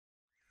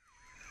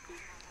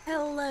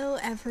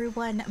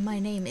everyone, my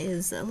name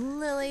is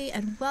Lily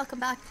and welcome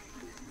back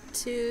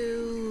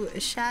to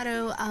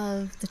Shadow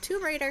of the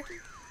Tomb Raider.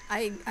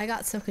 I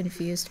got so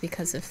confused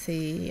because of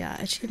the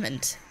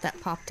achievement that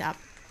popped up.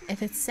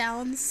 If it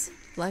sounds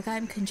like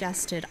I'm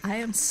congested, I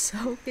am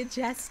so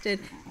congested.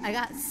 I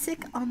got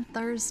sick on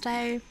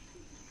Thursday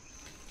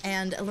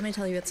and let me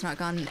tell you, it's not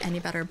gone any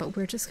better, but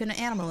we're just gonna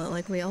animal it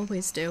like we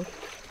always do.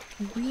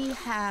 We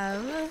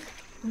have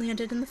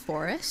landed in the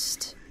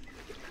forest.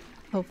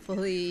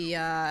 Hopefully,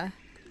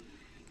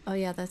 oh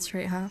yeah, that's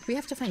right, huh? We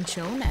have to find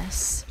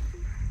Jonas.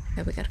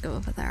 Yeah, we gotta go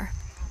over there.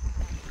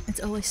 It's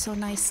always so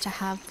nice to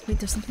have... Wait,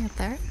 there's something up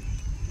there?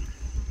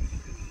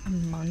 A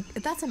monk?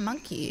 That's a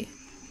monkey.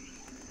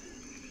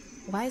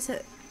 Why is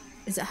it...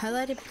 Is it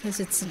highlighted because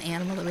it's an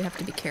animal that we have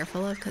to be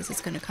careful of because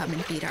it's gonna come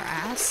and beat our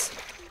ass?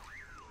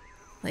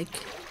 Like,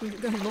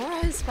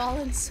 Laura has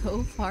fallen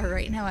so far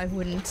right now, I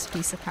wouldn't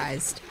be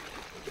surprised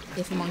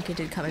if a monkey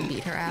did come and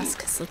beat her ass,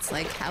 because it's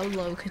like, how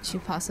low could you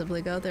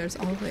possibly go? There's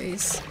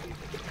always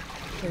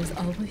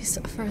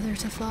further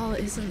to fall,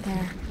 isn't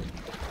there?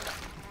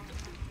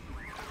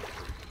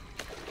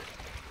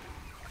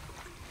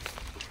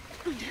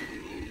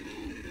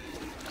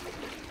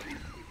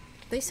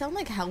 They sound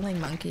like howling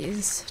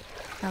monkeys,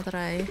 now that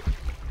I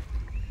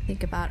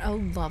think about it.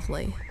 Oh,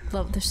 lovely.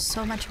 There's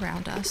so much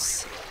around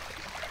us.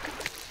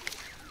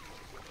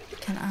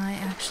 Can I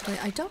actually...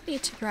 I don't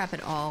need to grab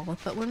it all,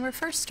 but when we're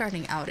first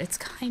starting out, it's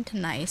kind of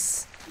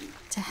nice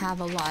to have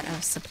a lot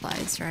of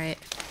supplies, right?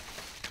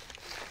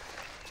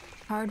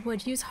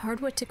 Hardwood. Use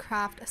hardwood to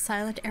craft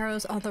silent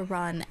arrows on the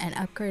run and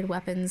upgrade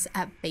weapons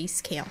at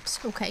base camps.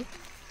 Okay.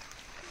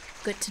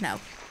 Good to know.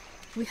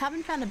 We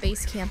haven't found a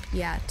base camp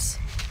yet,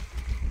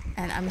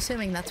 and I'm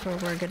assuming that's where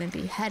we're going to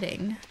be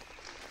heading,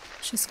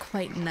 which is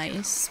quite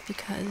nice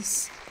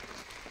because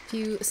if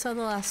you saw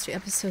the last two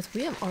episodes,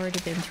 we have already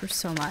been through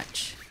so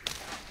much.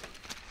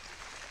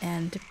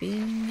 And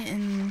being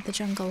in the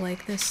jungle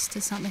like this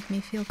does not make me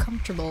feel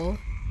comfortable.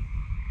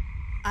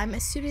 I'm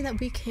assuming that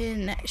we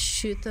can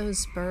shoot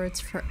those birds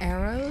for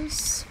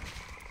arrows,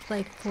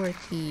 like for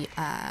the,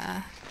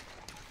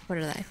 what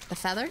are they? The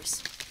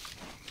feathers?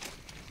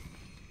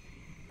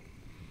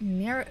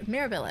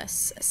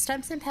 Mirabilis.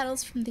 Stems and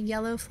petals from the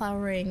yellow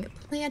flowering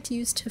plant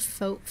used to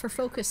for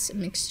focus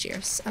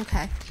mixtures.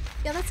 Okay.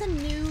 Yeah, that's a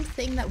new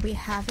thing that we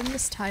have in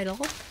this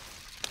title,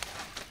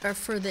 or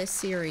for this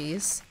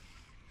series,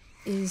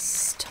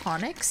 is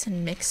tonics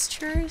and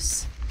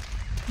mixtures.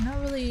 I'm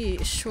not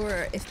really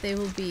sure if they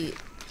will be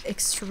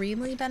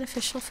extremely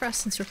beneficial for us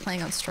since we're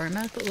playing on story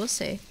mode, but we'll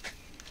see.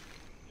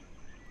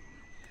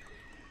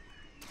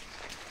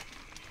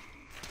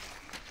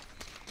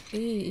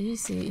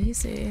 Easy,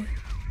 easy.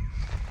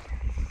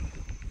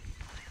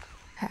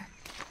 Okay.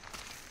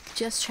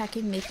 Just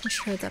checking, making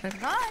sure that I'm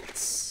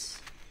not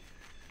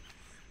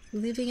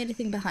leaving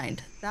anything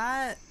behind.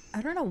 That,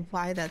 I don't know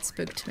why that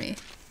spooked me.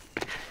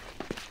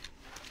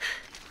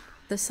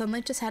 The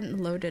sunlight just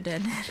hadn't loaded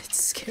in and it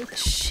scared the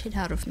shit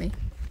out of me.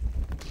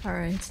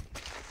 Alright.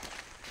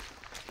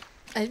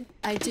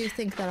 I do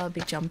think that I'll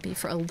be jumpy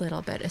for a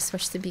little bit,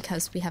 especially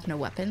because we have no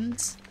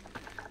weapons.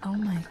 Oh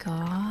my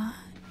god.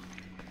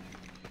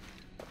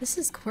 This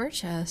is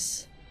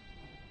gorgeous.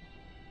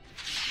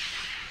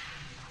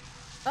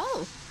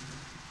 Oh!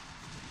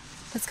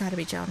 That's gotta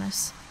be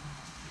Jonas.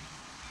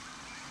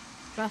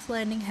 Rough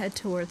landing, head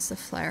towards the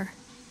flare.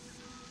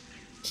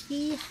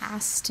 He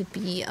has to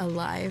be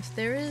alive.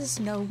 There is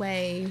no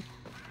way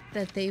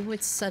that they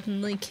would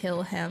suddenly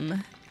kill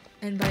him.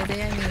 And by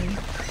they, I mean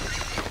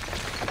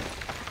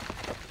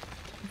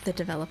the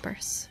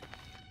developers.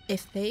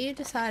 If they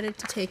decided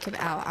to take him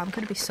out, I'm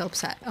gonna be so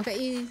upset. Okay,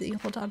 easy,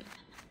 hold on.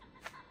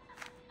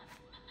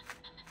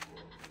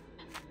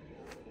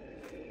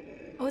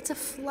 Oh, it's a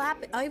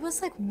flap. I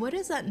was like, what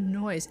is that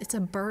noise? It's a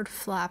bird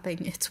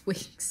flapping its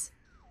wings.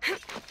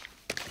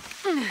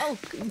 Oh,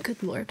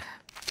 good lord.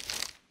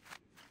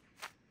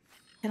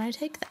 Can I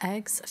take the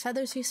eggs?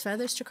 Feathers. Use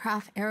feathers to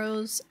craft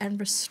arrows and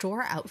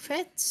restore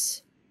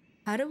outfits?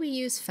 How do we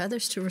use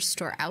feathers to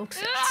restore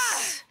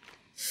outfits?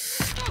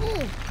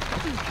 Oh,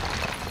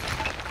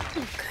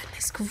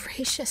 goodness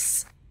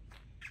gracious.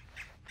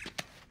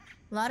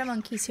 A lot of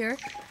monkeys here.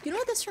 You know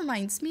what this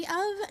reminds me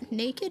of?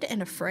 Naked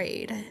and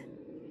Afraid.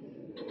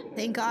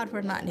 Thank God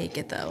we're not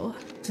naked though.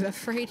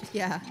 Afraid,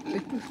 yeah,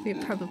 we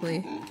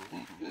probably...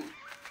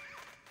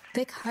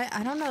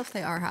 I don't know if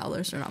they are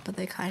howlers or not, but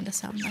they kind of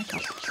sound like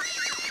them.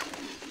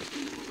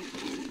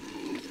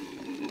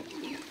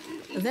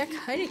 They're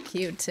kind of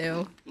cute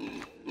too.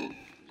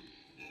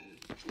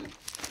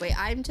 Wait,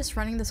 I'm just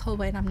running this whole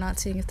way and I'm not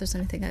seeing if there's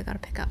anything I gotta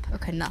pick up.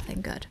 Okay,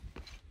 nothing. Good.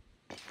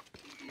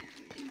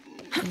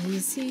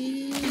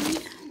 Easy.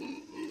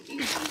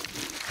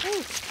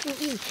 Ooh, ooh,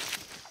 ooh.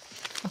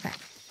 Okay.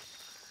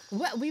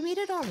 What? We made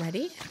it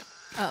already?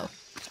 Oh.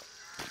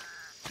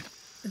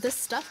 The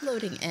stuff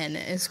loading in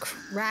is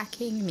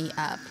cracking me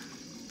up.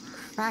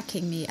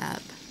 Cracking me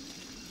up.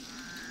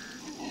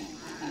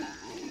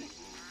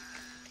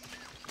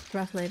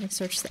 Rough landing,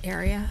 search the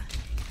area.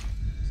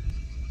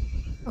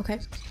 Okay.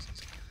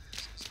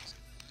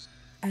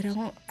 I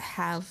don't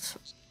have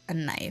a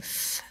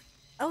knife.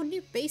 Oh,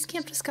 new base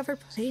camp discovered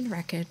plane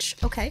wreckage.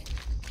 Okay.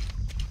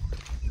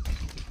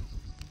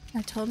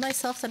 I told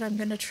myself that I'm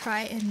gonna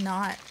try and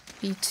not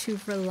be too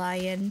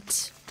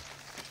reliant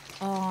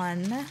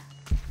on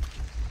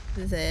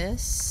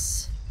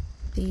this,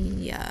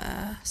 the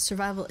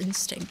survival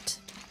instinct.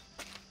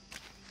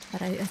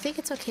 But I think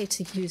it's okay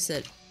to use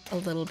it a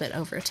little bit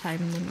over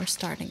time when we're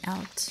starting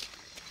out.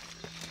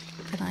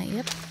 Can I?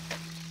 Yep.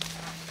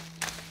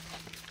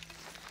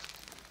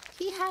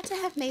 He had to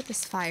have made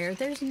this fire.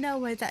 There's no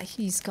way that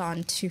he's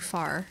gone too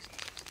far.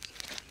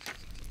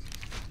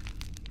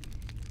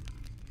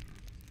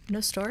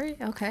 No story?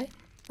 Okay.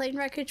 Plane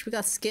wreckage, we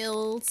got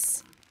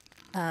skills.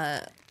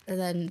 And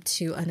then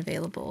 2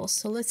 unavailable.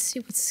 So let's see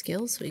what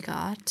skills we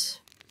got.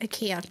 I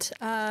can't.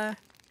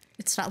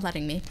 It's not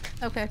letting me.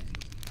 Okay.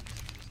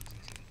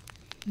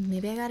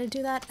 Maybe I gotta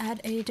do that at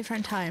a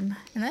different time.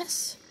 And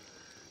this?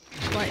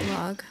 White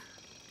log.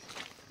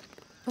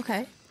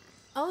 Okay.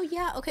 Oh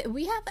yeah, okay.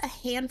 We have a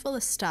handful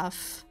of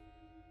stuff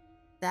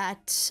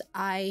that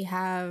I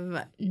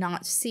have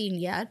not seen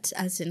yet,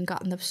 as in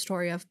gotten the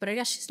story of, but I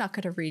guess she's not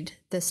going to read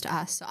this to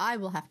us, so I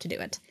will have to do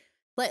it.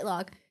 Flight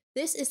log.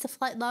 This is the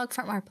flight log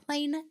from our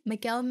plane.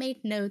 Miguel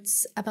made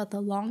notes about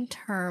the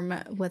long-term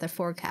weather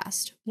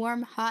forecast.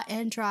 Warm, hot,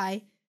 and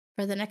dry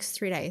for the next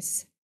 3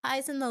 days.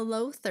 Highs in the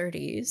low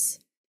 30s.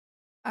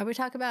 Are we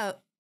talking about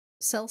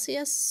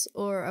Celsius,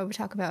 or are we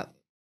talking about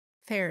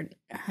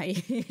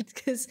Fahrenheit?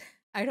 Because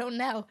I don't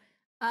know.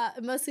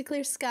 Mostly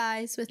clear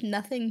skies with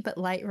nothing but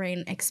light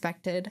rain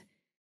expected.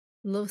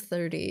 Low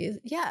 30s.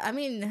 Yeah, I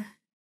mean,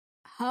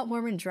 hot,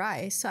 warm, and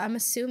dry. So I'm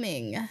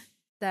assuming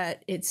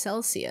that it's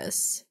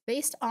Celsius.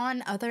 Based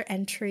on other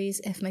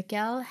entries, if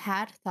Miguel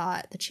had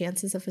thought the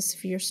chances of a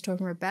severe storm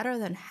were better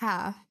than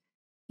half,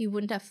 he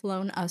wouldn't have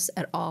flown us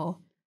at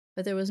all.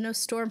 But there was no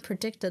storm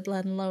predicted,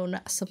 let alone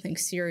something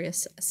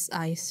serious.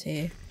 I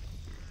see.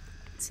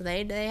 So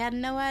they had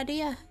no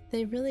idea.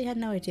 They really had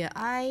no idea.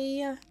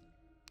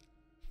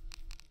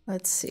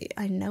 Let's see.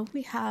 I know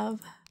we have.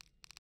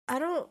 I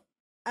don't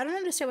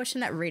understand why she's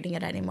not reading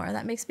it anymore.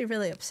 That makes me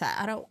really upset.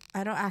 I don't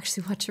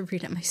actually want to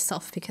read it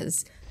myself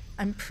because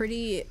I'm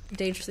pretty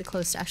dangerously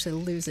close to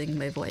actually losing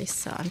my voice.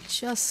 So I'm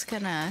just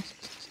gonna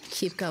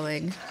keep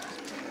going.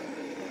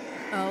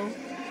 Oh.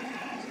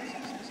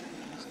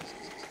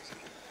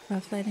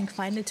 Rough landing.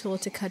 Find a tool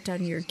to cut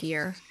down your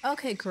gear.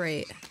 Okay,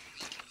 great.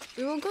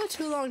 We won't go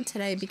too long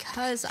today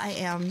because I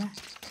am.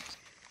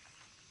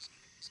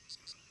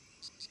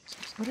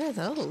 What are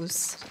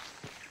those?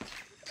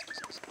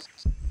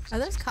 Are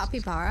those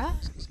capybara?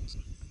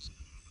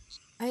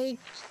 I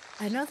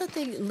know that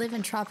they live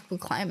in tropical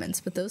climates,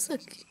 but those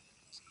look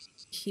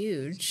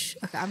huge.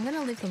 Okay, I'm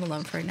gonna leave them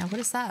alone for right now. What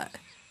is that?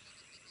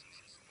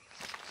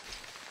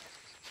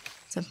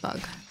 It's a bug.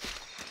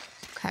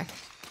 Okay.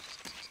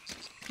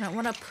 I don't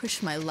want to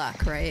push my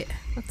luck, right?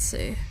 Let's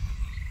see.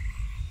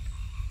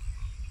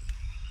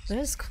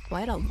 There's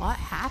quite a lot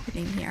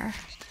happening here.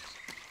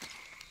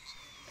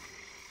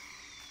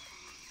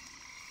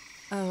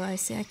 Oh, I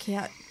see. I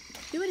can't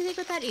do anything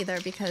with that either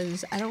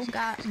because I don't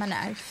got my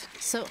knife.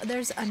 So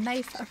there's a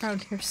knife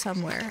around here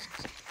somewhere.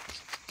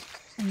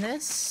 And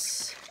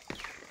this...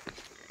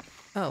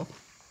 Oh.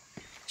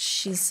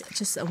 She's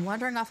just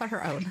wandering off on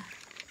her own.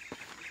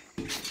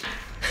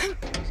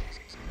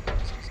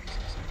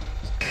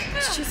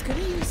 She's gonna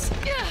use...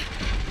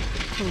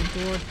 Oh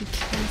lord, be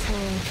careful.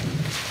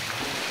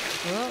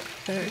 Oh,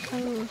 there it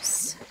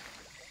goes.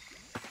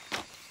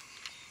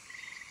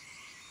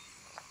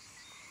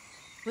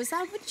 Was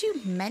that what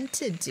you meant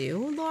to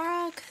do,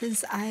 Laura?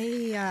 Because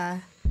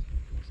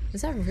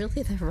was that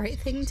really the right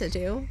thing to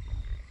do?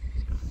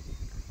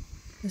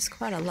 There's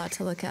quite a lot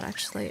to look at,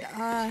 actually.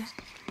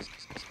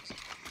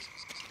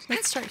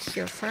 Let's start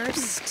here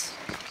first.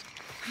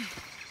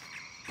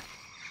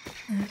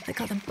 Oh my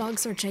god, the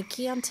bugs are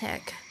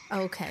gigantic.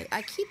 Okay,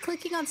 I keep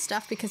clicking on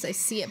stuff because I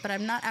see it, but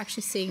I'm not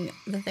actually seeing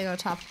the thing on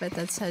top of it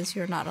that says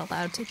you're not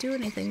allowed to do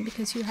anything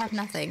because you have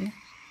nothing.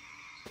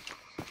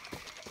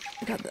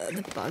 Oh god,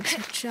 the bugs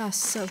are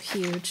just so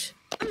huge.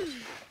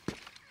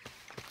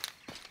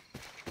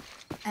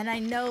 And I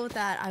know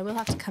that I will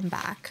have to come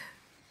back,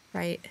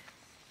 right?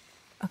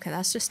 Okay,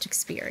 that's just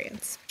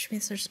experience, which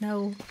means there's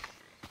no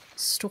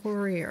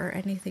story or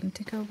anything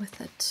to go with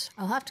it.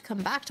 I'll have to come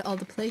back to all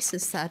the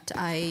places that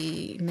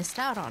I missed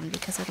out on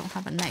because I don't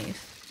have a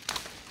knife.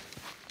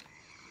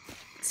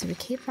 So we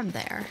came from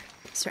there.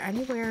 Is there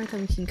anywhere that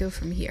we can go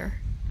from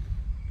here?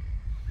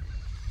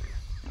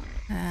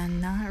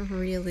 Not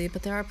really,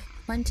 but there are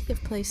plenty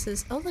of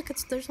places. Oh look,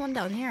 there's one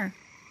down here.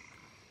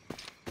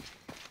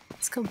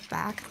 Let's go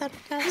back then,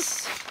 I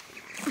guess.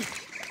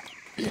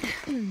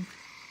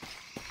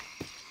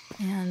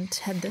 And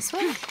head this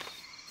way.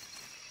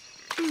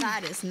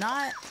 That is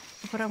not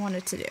what I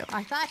wanted to do.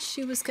 I thought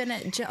she was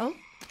gonna oh.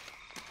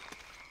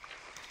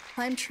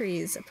 Climb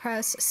trees.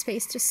 Press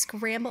space to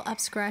scramble up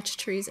scratch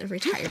trees and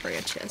reach higher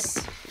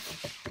branches.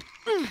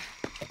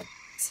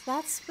 So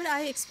that's what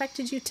I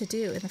expected you to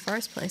do in the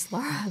first place,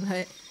 Laura,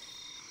 but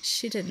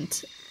she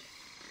didn't.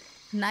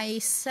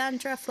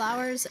 Nysandra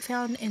flowers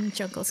found in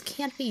jungles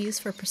can't be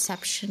used for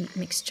perception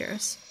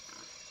mixtures.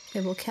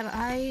 Okay, well, can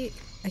I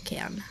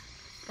can.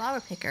 Flower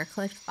picker,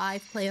 collect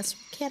 5 plants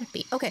from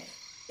canopy. Okay,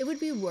 it would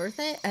be worth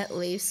it at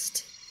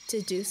least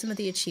to do some of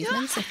the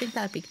achievements. I think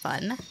that'd be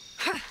fun.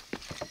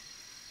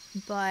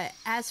 But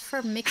as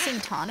for mixing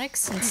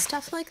tonics and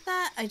stuff like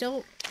that, I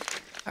don't...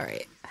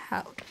 Alright,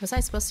 how... Was I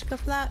supposed to go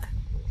for that?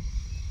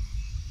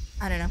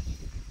 I don't know.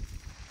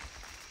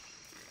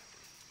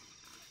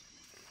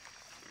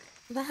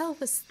 What the hell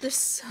was... There's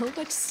so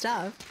much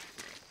stuff.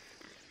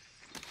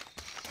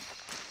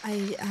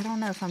 I don't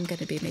know if I'm going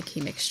to be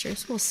making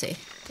mixtures. We'll see.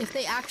 If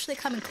they actually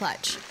come in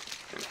clutch.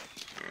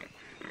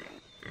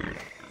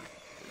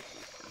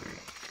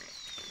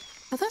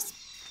 Oh, those...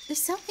 They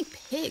sound like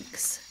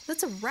pigs.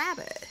 That's a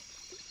rabbit.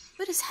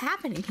 What is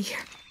happening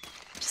here?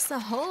 Just the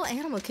whole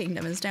animal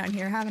kingdom is down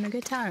here having a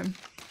good time.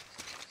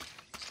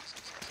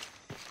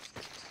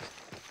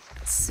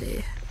 Let's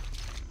see.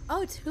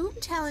 Oh, tomb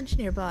challenge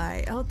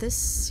nearby. Oh,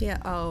 this... Yeah,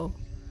 oh.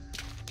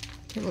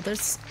 Okay, well,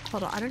 there's...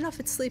 Hold on. I don't know if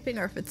it's sleeping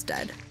or if it's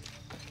dead.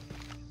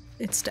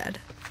 It's dead.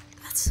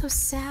 That's so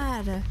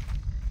sad.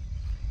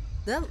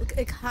 That,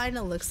 it kind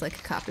of looks like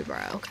a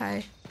capybara,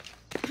 okay?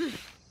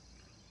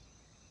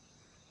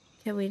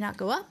 Can we not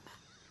go up?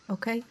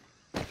 Okay.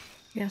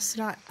 Yes,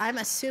 not. I'm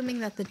assuming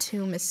that the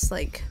tomb is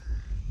like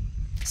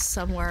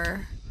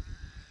somewhere.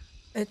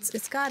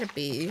 It's gotta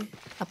be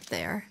up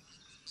there.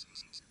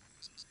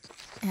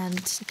 And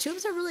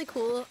tombs are really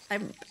cool. I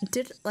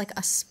did like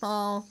a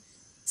small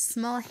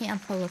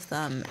handful of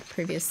them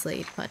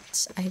previously,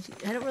 but I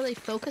don't really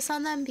focus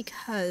on them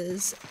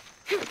because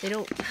they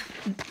don't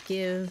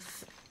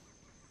give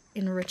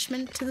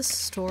enrichment to the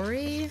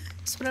story,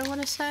 is what I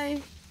want to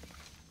say.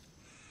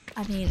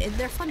 I mean,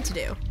 they're fun to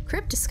do.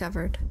 Crypt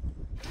discovered.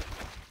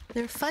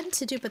 They're fun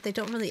to do, but they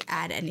don't really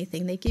add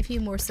anything. They give you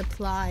more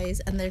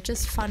supplies, and they're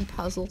just fun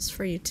puzzles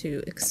for you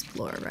to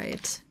explore,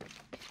 right?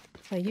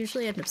 So I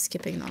usually end up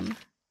skipping them.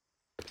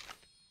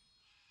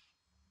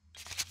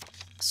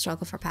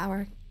 Struggle for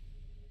power.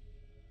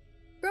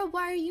 Bro,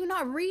 why are you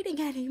not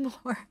reading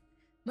anymore?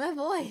 My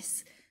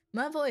voice.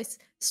 My voice.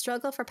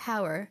 Struggle for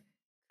power.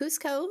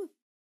 Cusco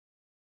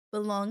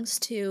belongs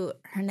to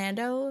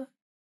Hernando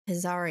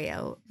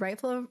Pizarro,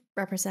 rightful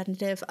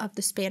representative of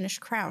the Spanish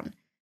crown.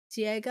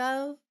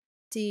 Diego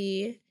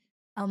de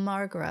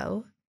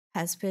Almagro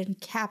has been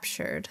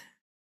captured.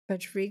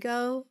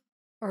 Rodrigo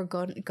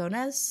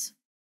Orgones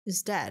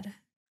is dead.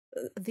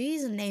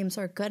 These names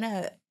are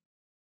gonna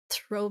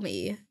throw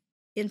me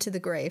into the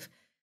grave.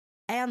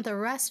 And the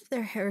rest of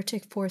their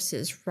heretic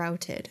forces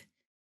routed.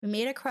 We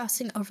made a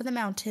crossing over the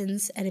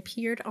mountains and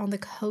appeared on the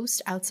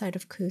coast outside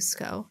of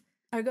Cusco.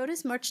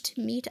 Argones marched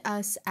to meet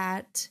us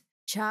at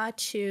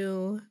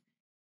Chachuama,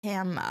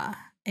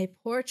 a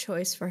poor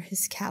choice for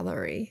his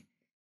cavalry.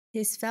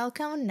 His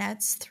falcon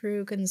nets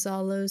threw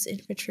Gonzalo's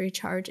infantry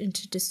charge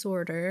into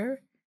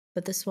disorder,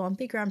 but the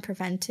swampy ground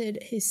prevented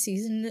his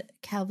seasoned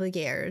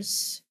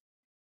cavaliers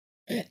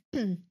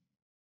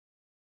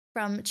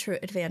from true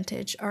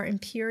advantage. Our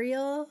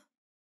imperial...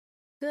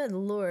 Good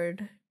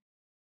lord.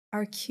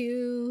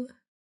 Arcade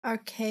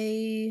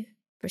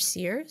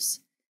Brasiers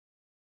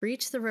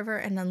reached the river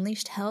and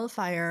unleashed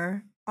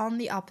hellfire on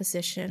the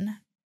opposition.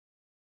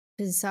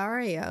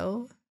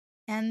 Pizarro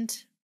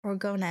and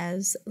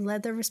Orgones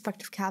led their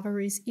respective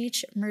cavalries,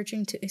 each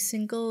merging to a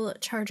single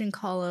charging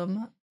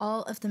column,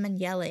 all of the men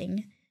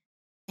yelling,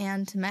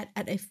 and met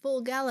at a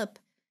full gallop.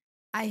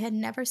 I had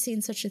never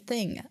seen such a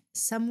thing.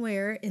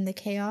 Somewhere in the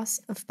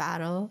chaos of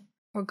battle,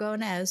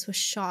 Orgones was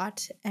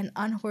shot and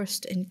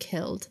unhorsed and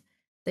killed.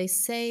 They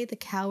say the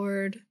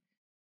coward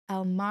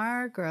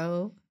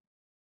Almagro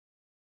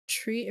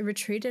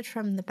retreated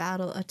from the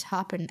battle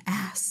atop an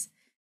ass.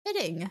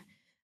 Fitting.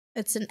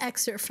 It's an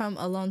excerpt from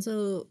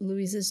Alonso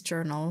Luis's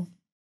journal.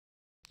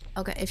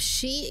 Okay, if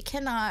she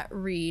cannot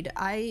read,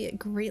 I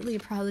greatly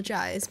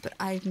apologize, but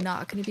I'm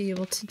not going to be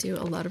able to do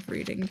a lot of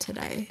reading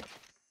today.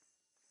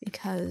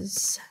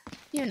 Because,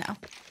 you know,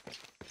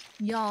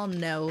 y'all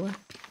know.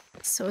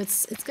 So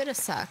it's gonna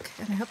suck,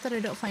 and I hope that I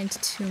don't find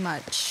too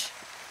much,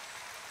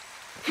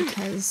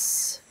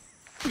 because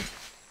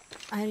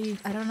I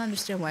don't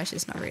understand why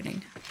she's not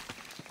reading.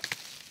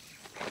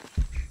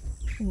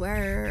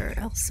 Where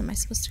else am I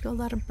supposed to go? A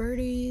lot of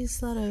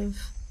birdies, a lot of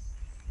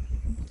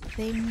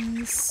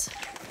things.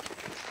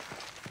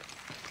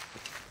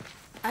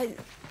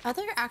 Are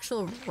there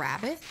actual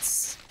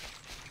rabbits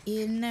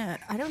in...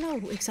 I don't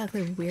know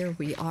exactly where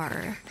we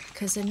are,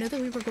 because I know that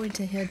we were going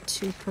to head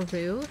to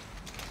Peru.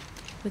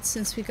 But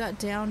since we got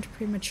downed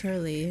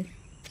prematurely,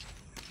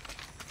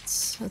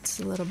 it's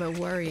a little bit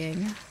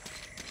worrying.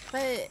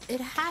 But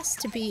it has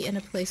to be in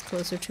a place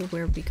closer to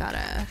where we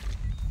gotta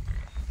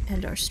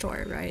end our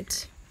story,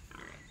 right?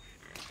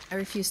 I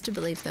refuse to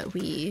believe that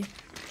we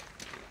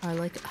are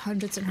like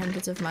hundreds and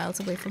hundreds of miles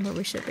away from where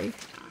we should be.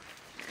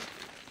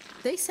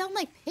 They sound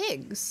like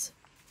pigs,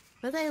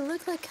 but they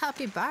look like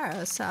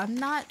capybaras, so I'm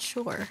not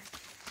sure.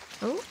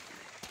 Oh.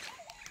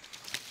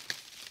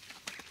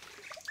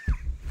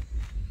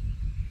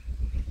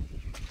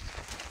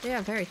 They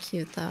are very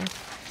cute, though.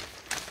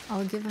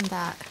 I'll give them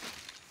that.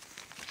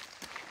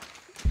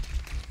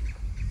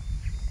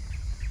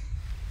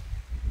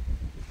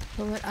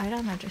 But what I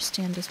don't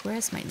understand is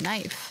where's my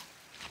knife?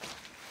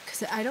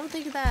 Because I don't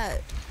think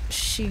that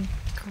she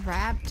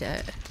grabbed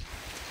it.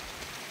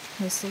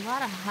 There's a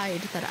lot of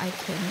hide that I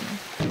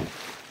can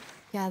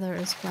gather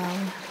as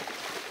well.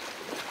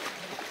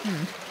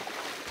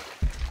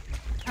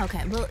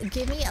 Okay, well,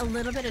 give me a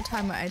little bit of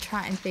time where I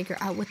try and figure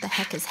out what the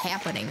heck is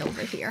happening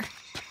over here.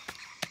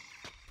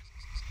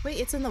 Wait,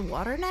 it's in the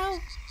water now?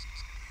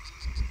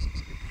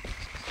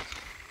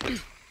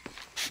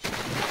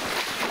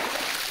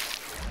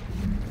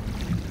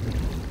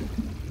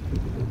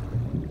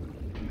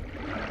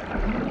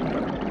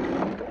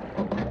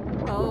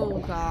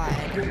 Oh,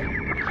 God.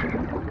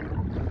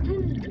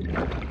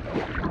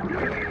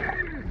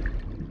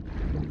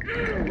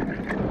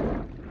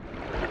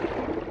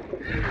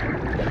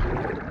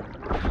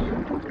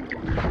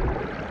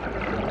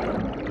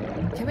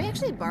 Can we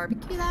actually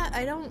barbecue that?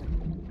 I don't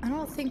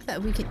think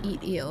that we can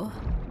eat eel.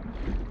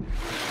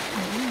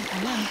 I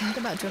didn't think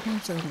about jumping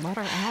into the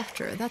water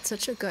after. That's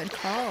such a good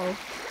call.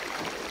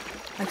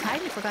 I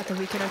kind of forgot that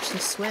we could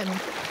actually swim.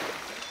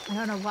 I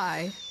don't know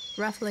why.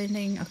 Rough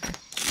landing. Okay.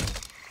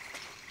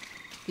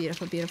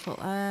 Beautiful, beautiful.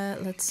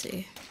 Let's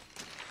see.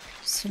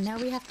 So now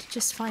we have to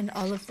just find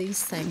all of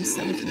these things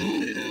so we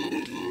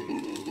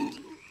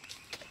can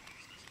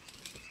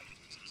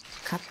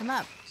cut them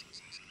up.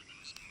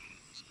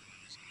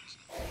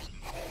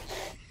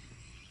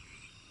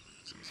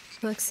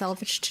 Click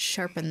salvage to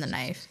sharpen the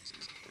knife.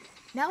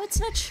 Now it's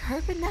not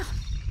sharpened now.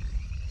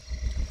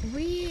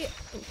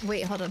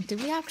 Wait, hold on. Do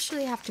we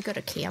actually have to go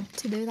to camp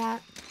to do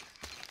that?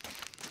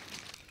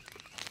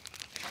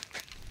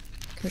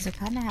 Because I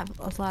kind of have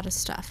a lot of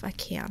stuff. I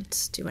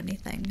can't do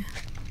anything.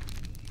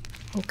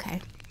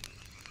 Okay.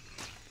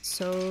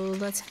 So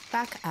let's head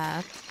back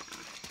up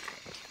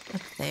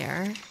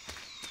there.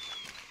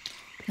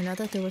 I know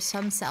that there was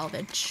some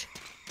salvage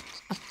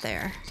up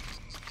there.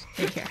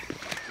 Right here.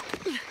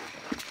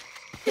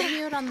 They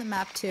knew it on the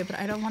map too, but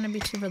I don't want to be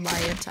too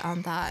reliant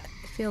on that.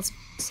 It feels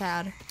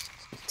sad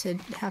to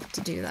have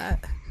to do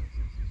that.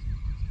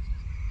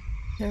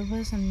 There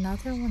was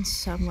another one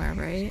somewhere,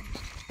 right?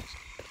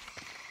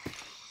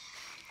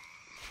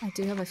 I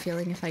do have a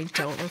feeling if I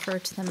don't refer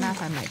to the map,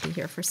 I might be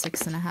here for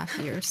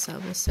 6.5 years, so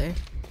we'll see.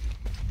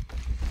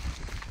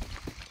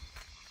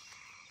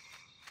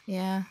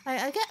 Yeah,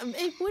 I get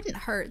it wouldn't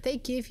hurt. They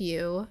give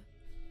you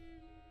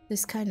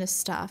this kind of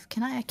stuff.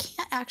 I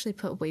can't actually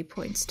put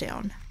waypoints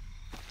down.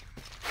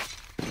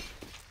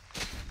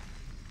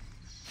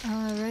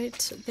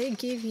 Alright, they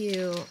give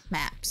you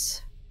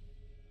maps.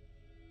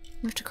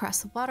 You have to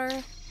cross the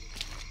water.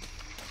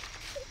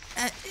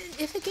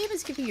 If a game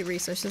is giving you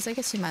resources, I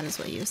guess you might as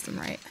well use them,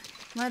 right?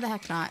 Why the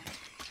heck not?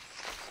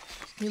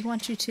 They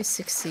want you to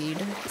succeed.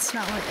 It's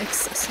not like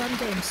some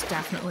games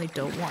definitely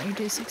don't want you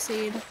to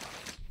succeed,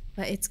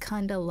 but it's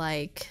kind of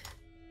like,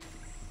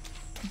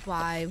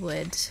 why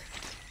would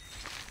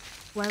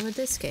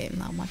this game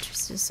not want you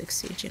to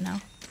succeed? You know?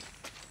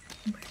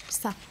 Where's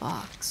that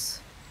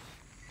box?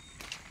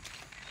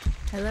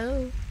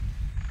 Hello?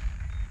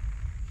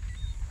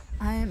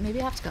 Maybe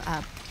I have to go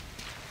up.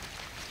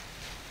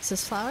 Is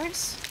this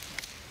flowers?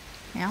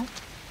 Yeah.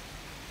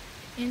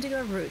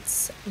 Indigo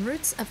roots.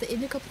 Roots of the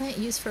indigo plant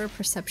used for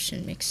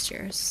perception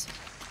mixtures.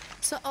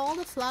 So all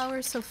the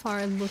flowers so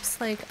far looks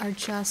like are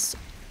just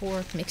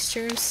for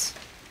mixtures.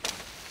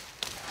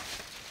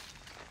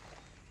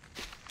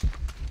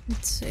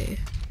 Let's see.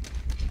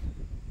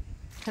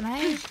 Can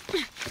I...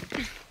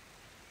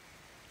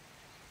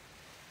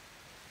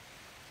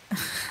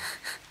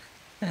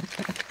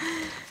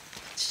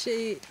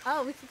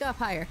 Oh, we can go up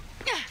higher.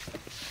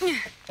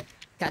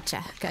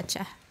 Gotcha,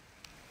 gotcha.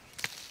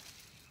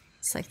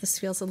 It's like this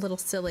feels a little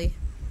silly.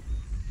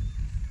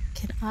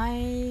 Can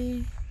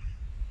I...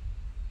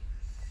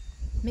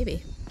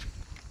 Maybe.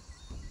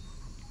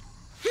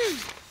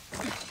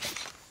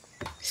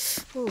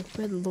 Oh,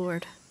 good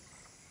lord.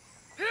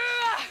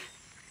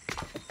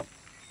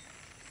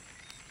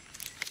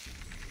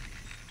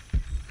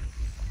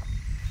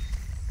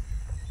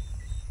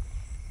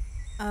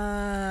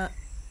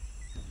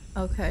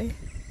 Okay.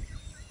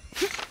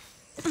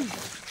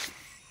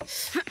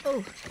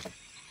 Oh.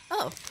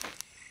 Oh.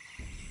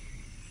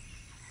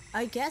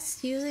 I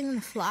guess using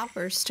the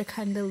flowers to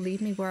kind of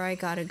lead me where I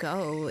gotta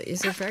go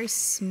is a very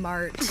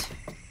smart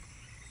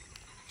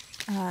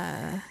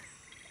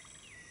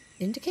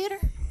indicator?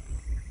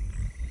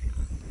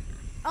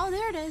 Oh,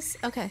 there it is.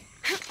 Okay.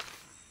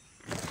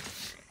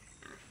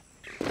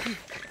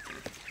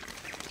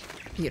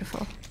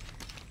 Beautiful.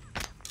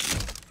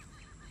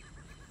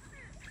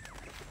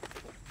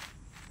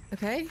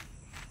 Okay.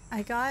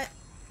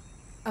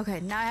 Okay,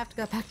 now I have to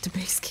go back to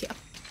base camp.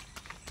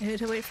 I need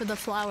to wait for the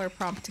flower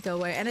prompt to go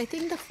away. And I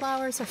think the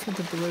flowers are for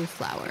the blue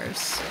flowers.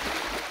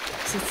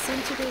 So it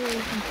seems to be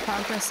in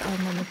progress on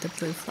them with the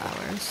blue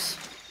flowers.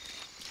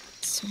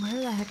 So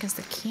where the heck is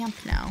the camp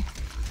now?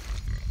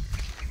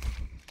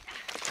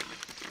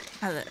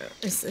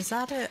 Is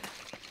that it?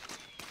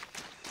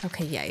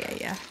 Okay,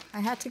 yeah. I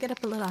had to get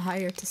up a little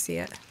higher to see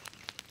it.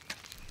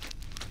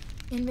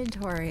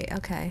 Inventory,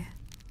 okay.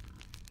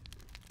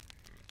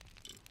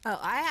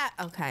 Oh,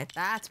 okay,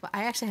 that's what,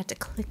 I actually had to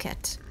click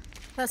it.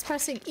 I was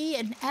pressing E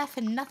and F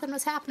and nothing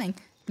was happening.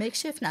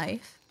 Makeshift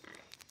knife.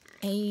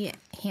 A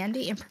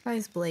handy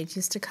improvised blade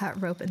used to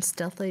cut rope and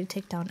stealthily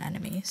take down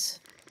enemies.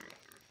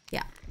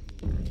 Yeah.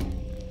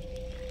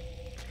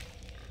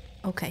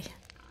 Okay.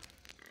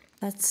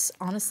 That's,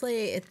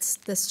 honestly,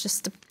 that's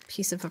just a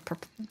piece of a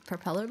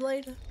propeller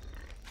blade.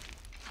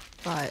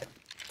 But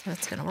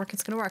that's gonna work,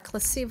 it's gonna work.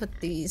 Let's see what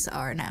these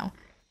are now.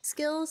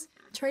 Skills.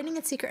 Training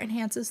in secret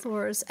enhances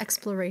Laura's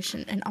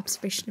exploration and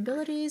observation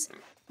abilities.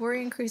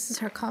 Warrior increases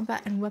her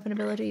combat and weapon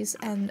abilities,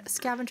 and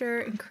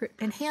Scavenger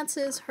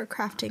enhances her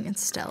crafting and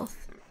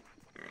stealth.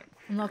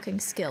 Unlocking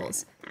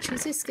skills.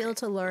 Choose a skill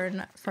to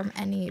learn from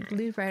any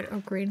blue, red, or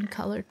green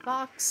colored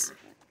box.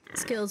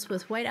 Skills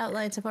with white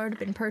outlines have already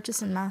been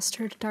purchased and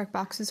mastered. Dark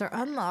boxes are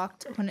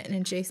unlocked when an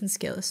adjacent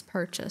skill is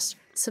purchased.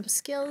 Some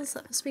skills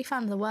that must be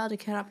found in the wild and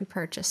cannot be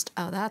purchased.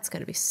 Oh, that's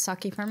gonna be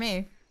sucky for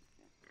me.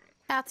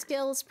 Path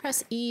skills.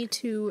 Press E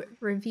to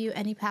review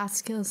any path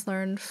skills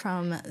learned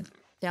from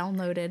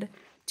downloaded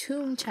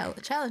tomb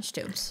challenge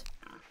tombs.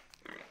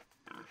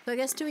 So I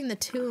guess doing the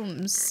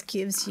tombs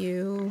gives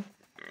you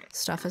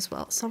stuff as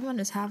well. Someone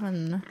is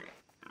having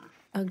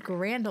a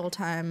grand old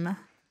time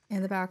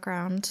in the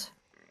background.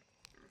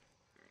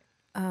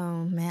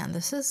 Oh man,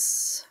 this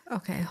is...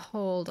 Okay,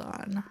 hold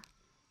on.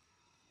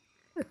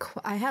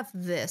 I have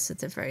this at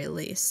the very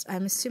least.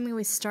 I'm assuming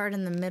we start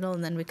in the middle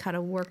and then we kind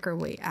of work our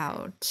way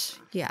out.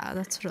 Yeah,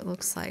 that's what it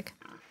looks like.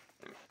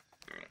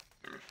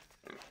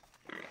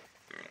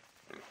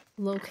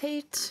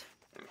 Locate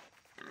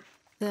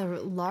the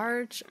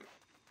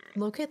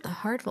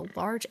heart of a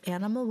large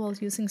animal while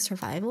using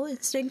survival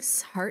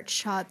instincts. Heart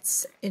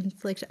shots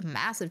inflict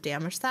massive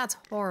damage. That's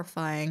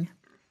horrifying.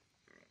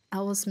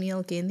 Owl's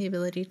meal gain the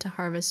ability to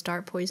harvest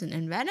dart poison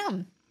and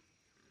venom.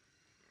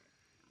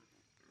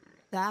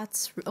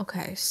 That's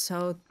okay.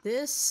 So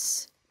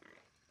this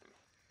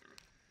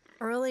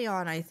early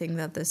on, I think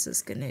that this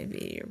is going to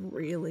be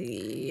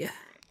really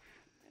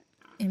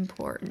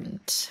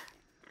important.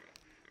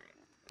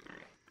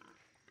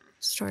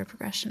 Story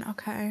progression.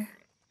 Okay.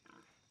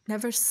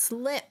 Never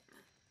slip.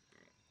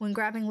 When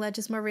grabbing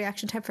ledges, more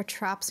reaction time for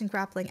traps and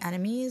grappling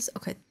enemies.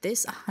 Okay,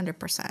 this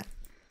 100%.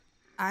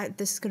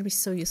 This is gonna be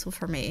so useful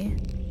for me.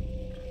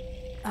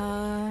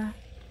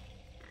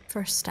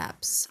 First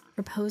steps.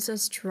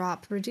 Proposes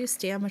drop. Reduce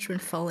damage when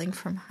falling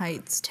from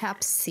heights.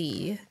 Tap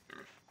C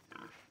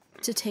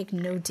to take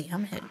no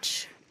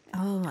damage.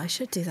 Oh, I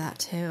should do that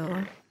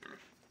too.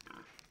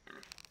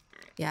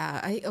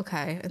 Yeah,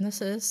 okay. And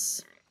this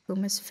is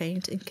Puma's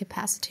feint.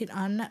 Incapacitate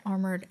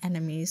unarmored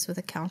enemies with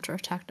a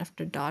counterattack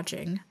after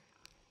dodging.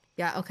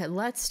 Yeah, okay,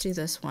 let's do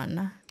this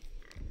one.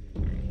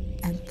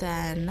 And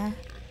then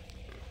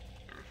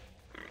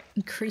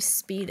increased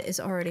speed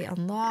is already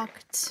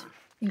unlocked.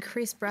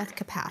 Increased breath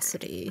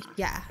capacity.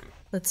 Yeah,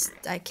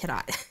 I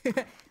cannot.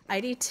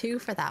 I need 2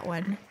 for that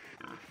one.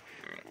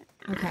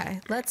 Okay,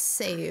 let's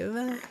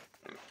save.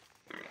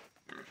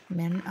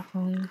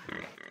 Manhung.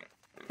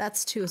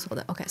 That's 2 as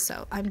well. Okay,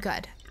 so I'm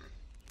good.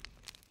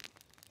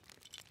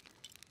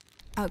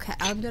 Okay,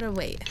 I'm gonna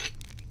wait.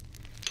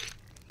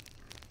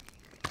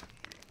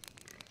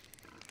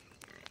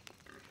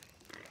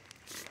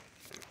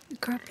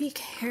 Girl, be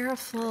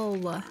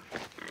careful.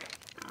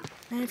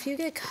 And if you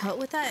get cut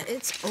with that,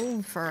 it's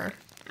over.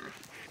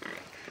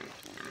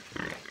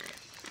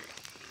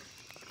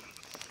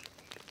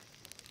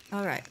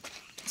 Alright,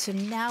 so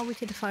now we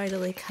can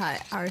finally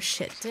cut our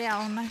shit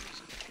down.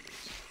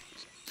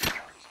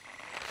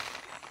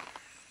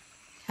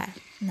 Okay,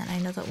 and then I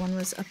know that one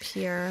was up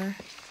here.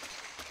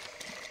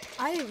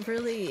 I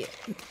really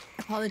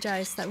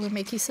apologize that we're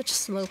making such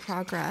slow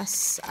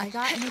progress. I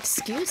got an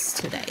excuse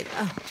today,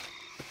 though.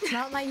 It's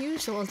not my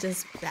usual,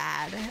 just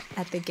bad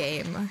at the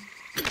game.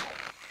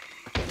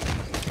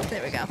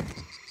 There we go.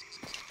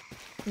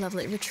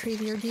 Lovely.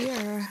 Retrieve your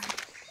gear.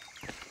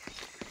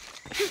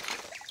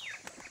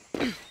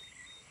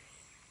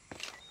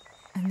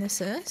 And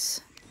this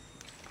is?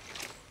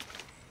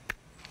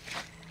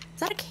 Is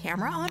that a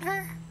camera on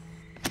her?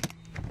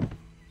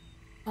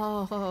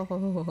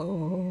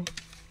 Oh,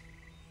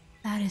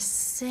 that is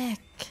sick.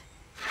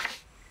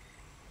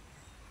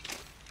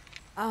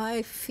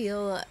 I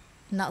feel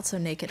not so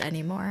naked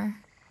anymore.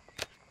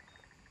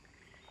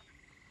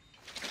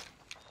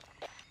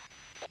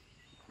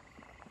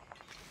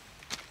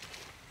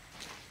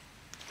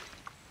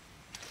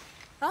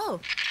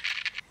 Oh.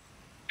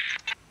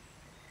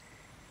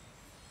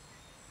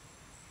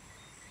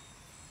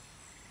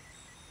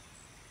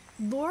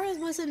 Laura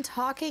wasn't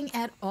talking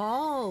at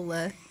all.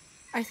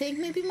 I think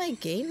maybe my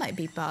game might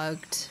be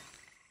bugged.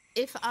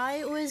 If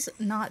I was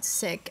not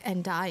sick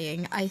and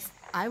dying,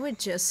 I would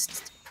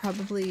just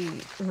probably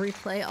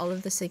replay all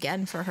of this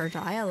again for her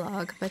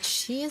dialogue, but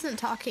she isn't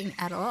talking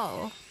at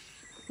all,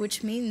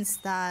 which means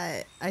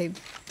that I'm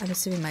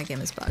assuming my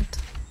game is bugged.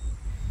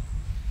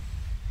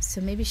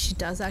 So maybe she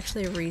does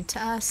actually read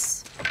to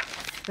us.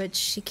 But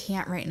she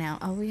can't right now.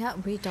 Oh, we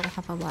don't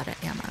have a lot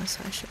of ammo,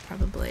 so I should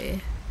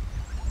probably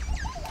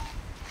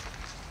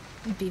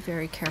be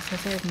very careful,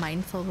 very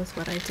mindful with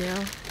what I do.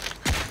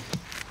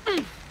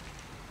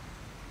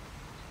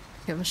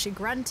 Okay, well, she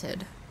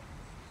grunted,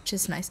 which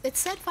is nice. It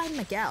said find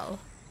Miguel.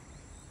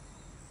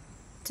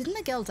 Didn't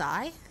Miguel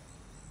die?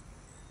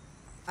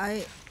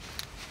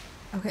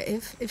 Okay,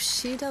 if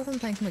she doesn't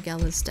think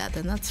Miguel is dead,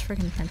 then that's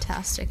freaking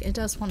fantastic. It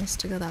does want us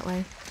to go that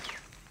way.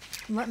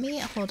 Let me,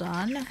 hold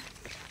on.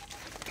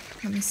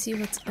 Let me see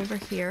what's over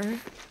here.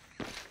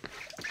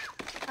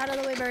 Out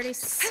of the way,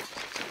 birdies.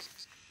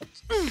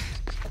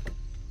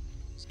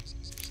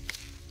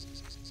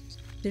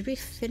 Did we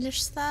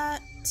finish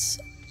that?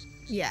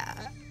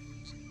 Yeah.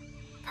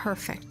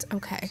 Perfect,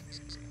 okay.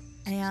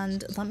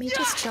 And let me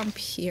just jump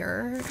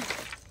here.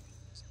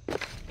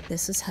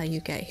 This is how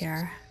you get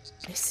here.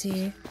 I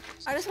see.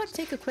 I just want to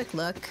take a quick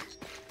look.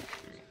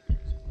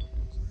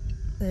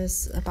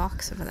 There's a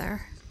box over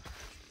there.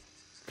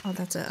 Oh,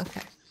 that's it,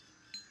 okay.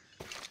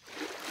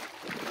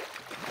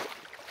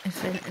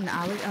 If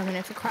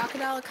if a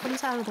crocodile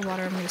comes out of the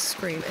water, I'm gonna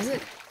scream. Is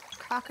it a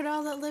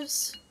crocodile that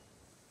lives?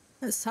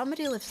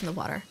 Somebody lives in the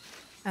water.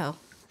 Oh.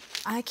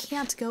 I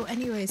can't go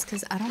anyways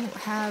because I don't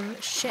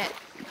have shit.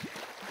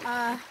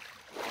 I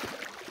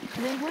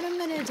think what I'm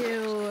gonna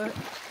do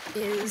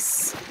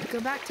is go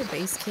back to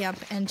base camp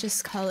and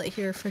just call it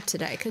here for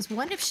today. Because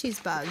one, if she's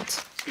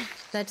bugged,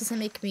 that doesn't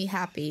make me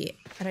happy.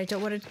 And I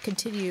don't want to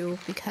continue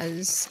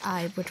because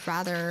I would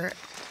rather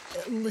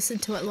listen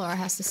to what Laura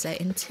has to say.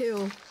 And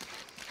two,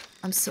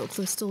 I'm so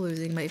close to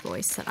losing my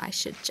voice that I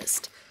should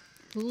just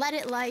let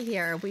it lie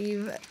here.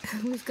 We've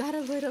got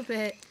a little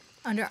bit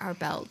under our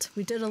belt.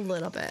 We did a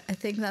little bit. I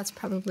think that's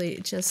probably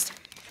just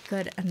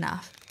good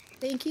enough.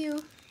 Thank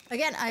you.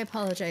 Again, I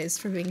apologize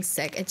for being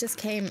sick. It just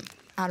came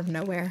out of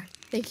nowhere.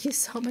 Thank you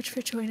so much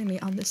for joining me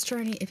on this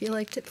journey. If you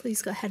liked it,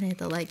 please go ahead and hit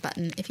the like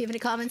button. If you have any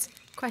comments,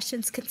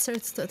 questions,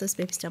 concerns, throw those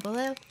babies down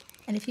below.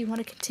 And if you want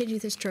to continue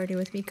this journey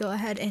with me, go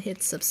ahead and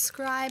hit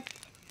subscribe.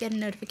 Get a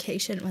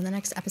notification when the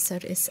next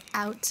episode is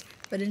out.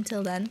 But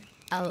until then,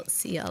 I'll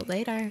see y'all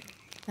later.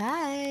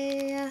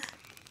 Bye!